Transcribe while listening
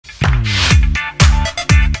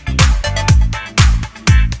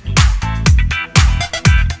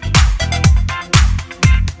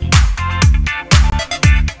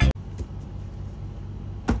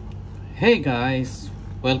Hey guys,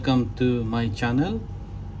 welcome to my channel.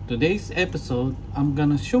 Today's episode I'm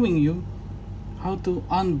gonna showing you how to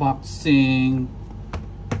unboxing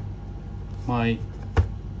my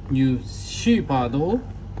new SHIPADOO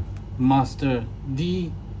Master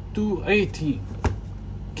D280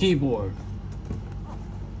 keyboard.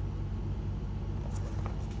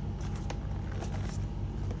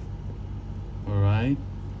 Alright,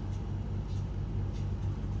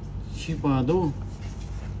 SHIPADOO.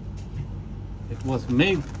 It was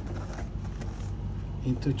made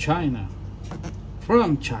into China,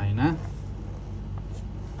 from China,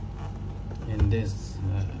 and this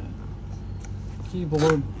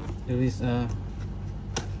keyboard, there is a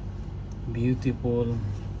beautiful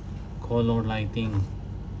color lighting.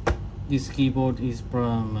 This keyboard is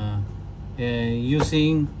from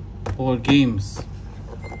using for games,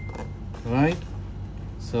 right?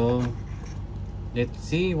 So let's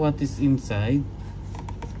see what is inside.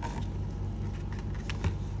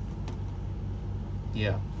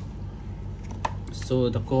 Yeah, so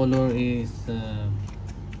the color is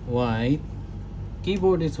white.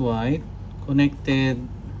 Keyboard is white, connected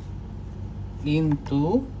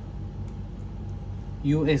into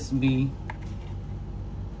USB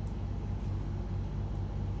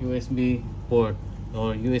port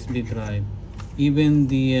or USB drive. Even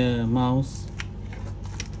the mouse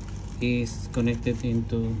is connected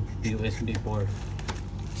into USB port.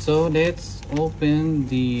 So let's open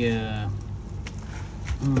the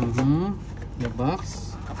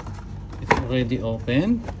box. It's already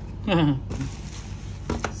open.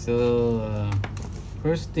 So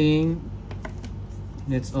first thing,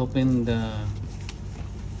 let's open the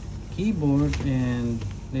keyboard and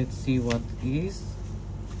let's see what is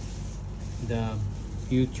the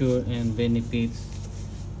future and benefits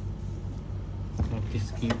of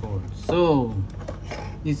this keyboard. So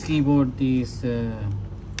this keyboard is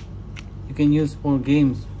you can use for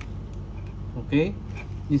games. Okay,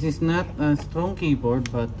 this is not a strong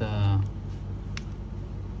keyboard, but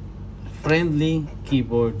friendly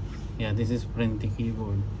keyboard. Yeah, this is friendly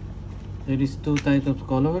keyboard. There is two types of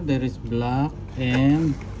color. There is black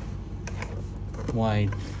and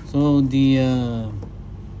white. So the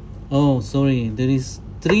oh sorry, there is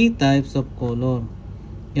three types of color.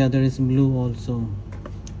 Yeah, there is blue also.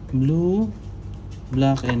 Blue,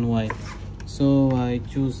 black and white. So I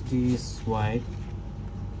choose this white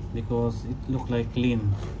because it look like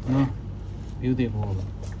clean, no, beautiful.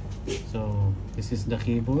 So this is the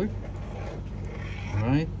keyboard. All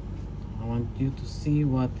right, I want you to see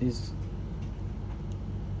what is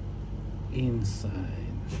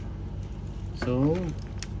inside. So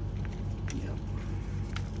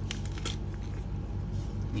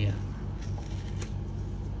yeah,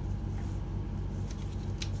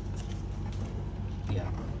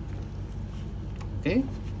 okay,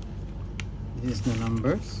 this is the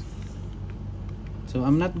numbers. So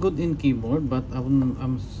I'm not good in keyboard, but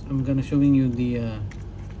I'm gonna showing you the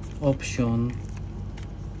option.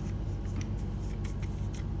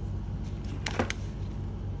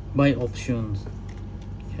 By options.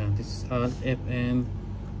 Yeah, this is Alt Fn,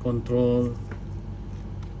 control.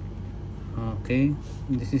 Okay,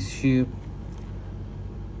 this is shift.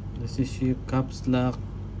 This is shift, caps lock,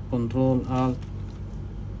 control, alt,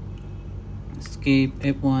 escape,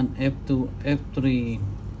 F1, F2, F3,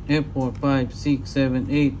 F4, 5, 6, 7,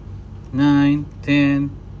 8, 9,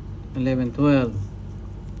 10, 11, 12.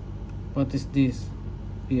 What is this?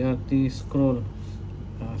 PRT scroll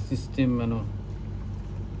system ano.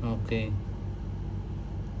 Okay,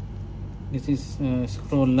 this is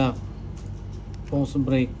scroll lock, pause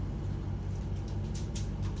break.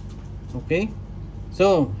 Okay,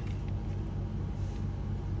 so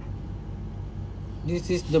this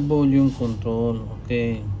is the volume control.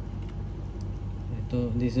 Okay,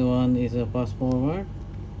 this one is a fast forward,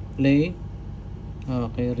 play,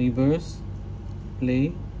 okay, reverse,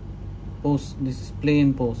 play, pause. This is play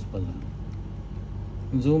and pause pala.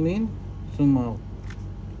 Zoom in, zoom out.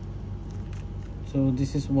 So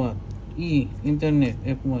this is what? E, internet,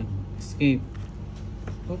 F1, escape.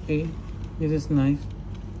 Okay, this is nice.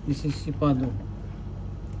 This is SHIPADOO.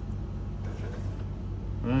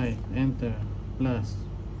 Right, enter, plus.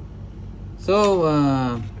 So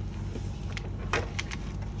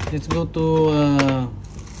let's go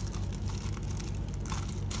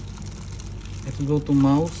to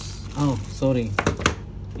mouse. Oh sorry,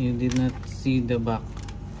 you did not see the back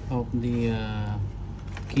of the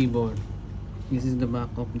keyboard. This is the back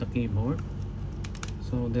of the keyboard.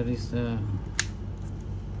 So there is a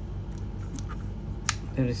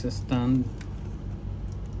stand.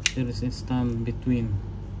 There is a stand between,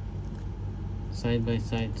 side by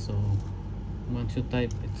side. So once you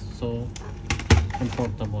type, it's so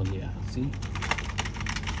comfortable. Yeah, see,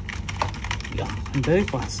 yeah, and very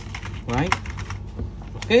fast, right?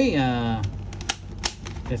 Okay,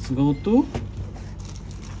 let's go to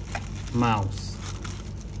mouse.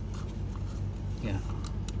 Yeah,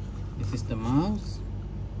 this is the mouse.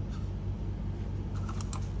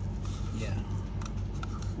 Yeah,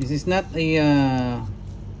 this is not a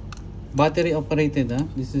battery operated, huh?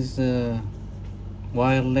 This is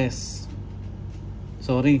wireless.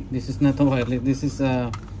 Sorry, this is not a wireless, this is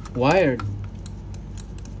a wired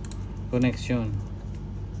connection.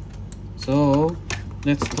 So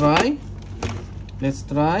let's try these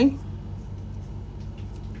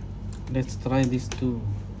two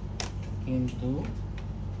into,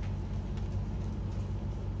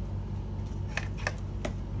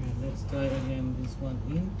 and let's try again this one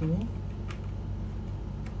into.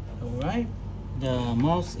 All right, the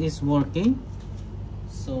mouse is working,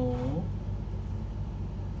 so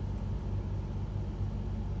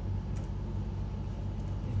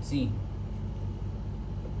let's see.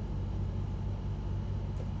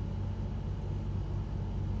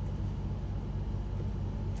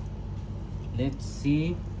 Let's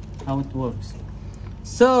see how it works.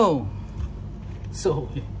 So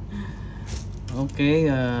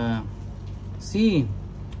okay, see,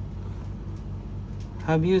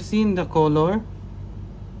 have you seen the color?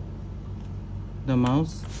 The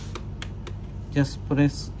mouse, just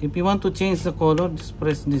press. If you want to change the color, just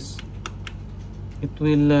press this, it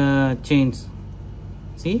will change.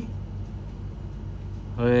 See,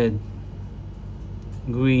 red,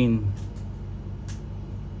 green,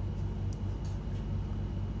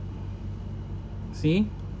 see.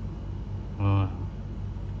 Oh,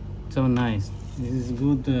 so nice. This is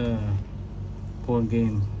good for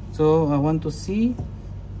games. So I want to see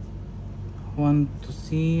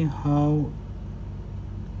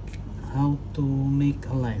how to make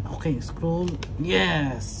a light. Okay, scroll.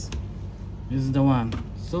 Yes, this is the one.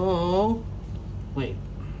 So wait,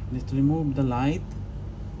 let's remove the light.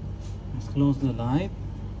 Let's close the light,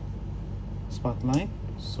 spotlight,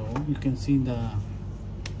 so you can see the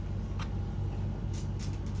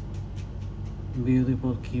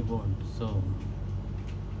beautiful keyboard. So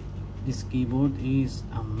this keyboard is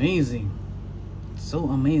amazing, so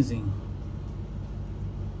amazing.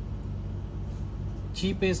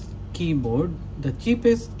 The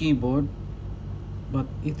cheapest keyboard, but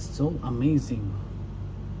it's so amazing.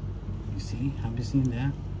 You see, have you seen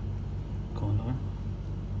that color?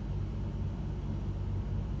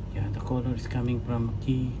 Yeah, the color is coming from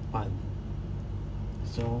keypad,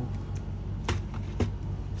 so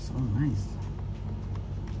nice.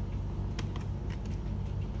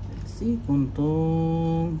 Let's see kung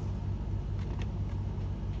to.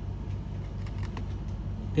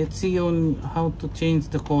 Let's see on how to change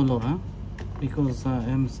the color, huh? Because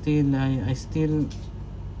I still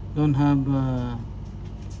don't have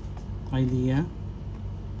idea.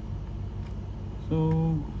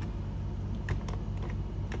 So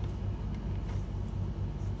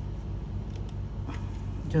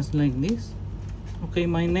just like this. Okay,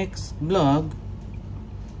 my next vlog,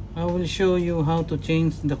 I will show you how to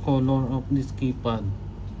change the color of this keyboard.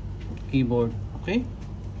 Okay.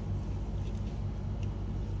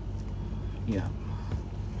 Yeah,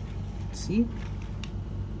 see,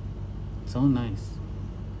 so nice.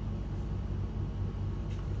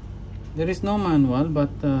 There is no manual, but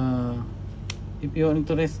if you are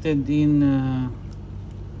interested in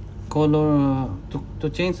color, to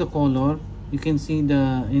change the color, you can see in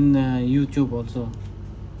YouTube also,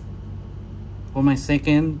 for my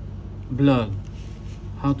second vlog,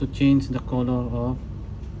 how to change the color of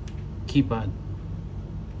keypad.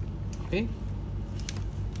 Okay,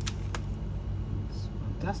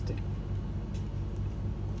 fantastic.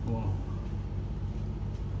 Wow,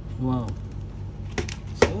 wow.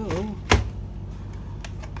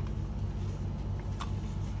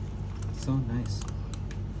 So nice.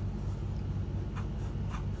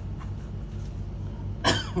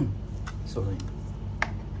 Sorry.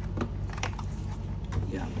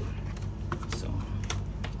 Yeah, so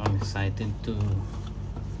I'm excited to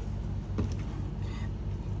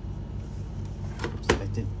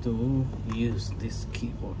use this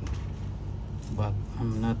keyboard, but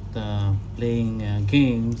I'm not playing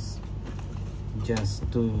games, just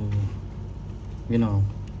to, you know,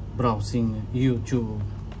 browsing YouTube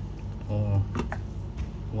or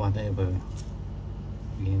whatever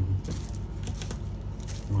in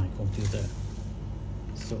my computer.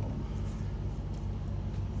 So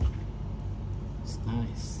it's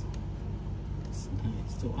nice, it's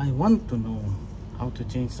nice. So I want to know how to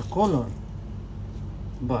change the color,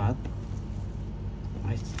 but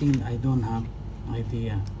I don't have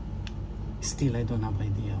idea. Still I don't have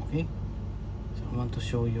idea. Okay, so I want to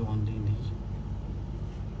show you only the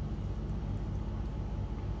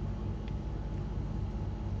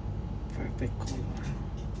perfect color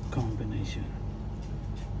combination.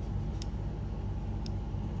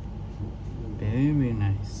 Very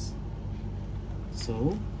nice.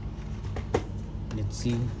 So let's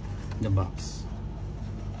see the box.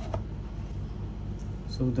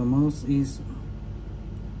 So the mouse is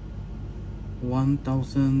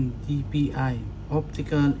 1000 dpi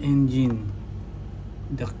optical engine.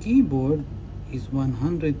 The keyboard is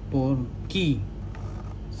 104 key.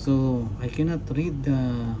 So I cannot read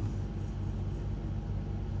the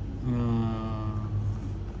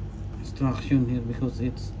instruction here because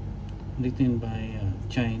it's written by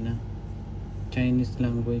Chinese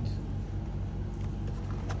language.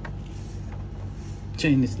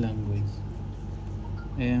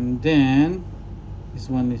 And then this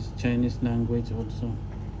one is Chinese language also.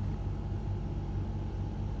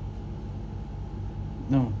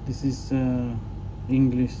 No, this is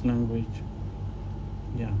English language.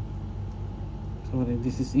 Yeah, sorry,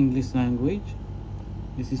 this is English language,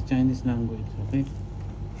 this is Chinese language. Okay,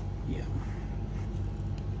 yeah.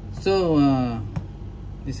 So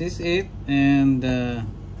this is it, and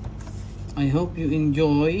I hope you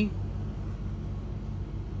enjoy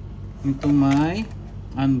into my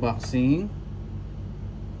unboxing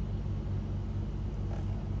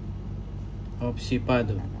of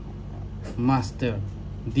SHIPADOO Master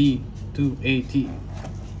D280.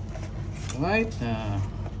 Right,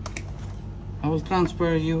 I will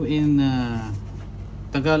transfer you in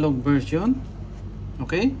Tagalog version.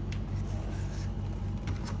 Okay,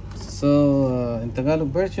 so in Tagalog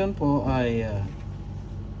version po ay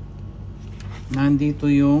nandito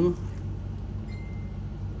yung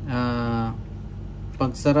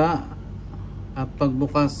pagsara at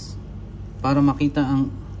pagbukas para makita ang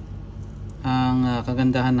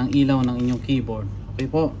kagandahan ng ilaw ng inyong keyboard. Okay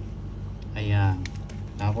po, ayan.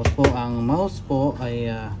 Tapos po ang mouse po ay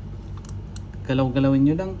galaw-galawin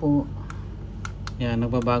nyo lang po. Yan,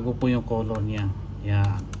 nagbabago po yung color niya.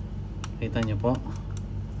 Yan, kita nyo po.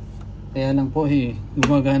 Kaya lang po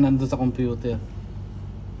gumagana doon sa computer.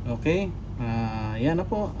 Okay, yan na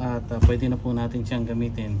po. At pwede na po natin siyang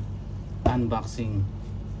gamitin. Unboxing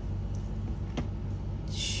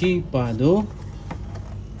SHIPADOO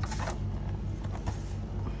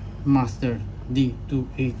Master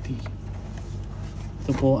D280.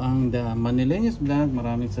 Ito po ang The Manilenio's Vlog.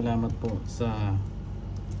 Maraming salamat po sa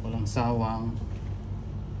walang sawang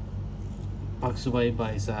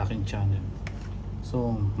pagsubaybay sa aking channel.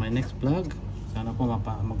 So my next vlog, sana po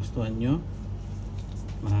magustuhan nyo.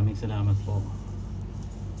 Maraming salamat po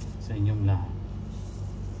sa inyong lahat.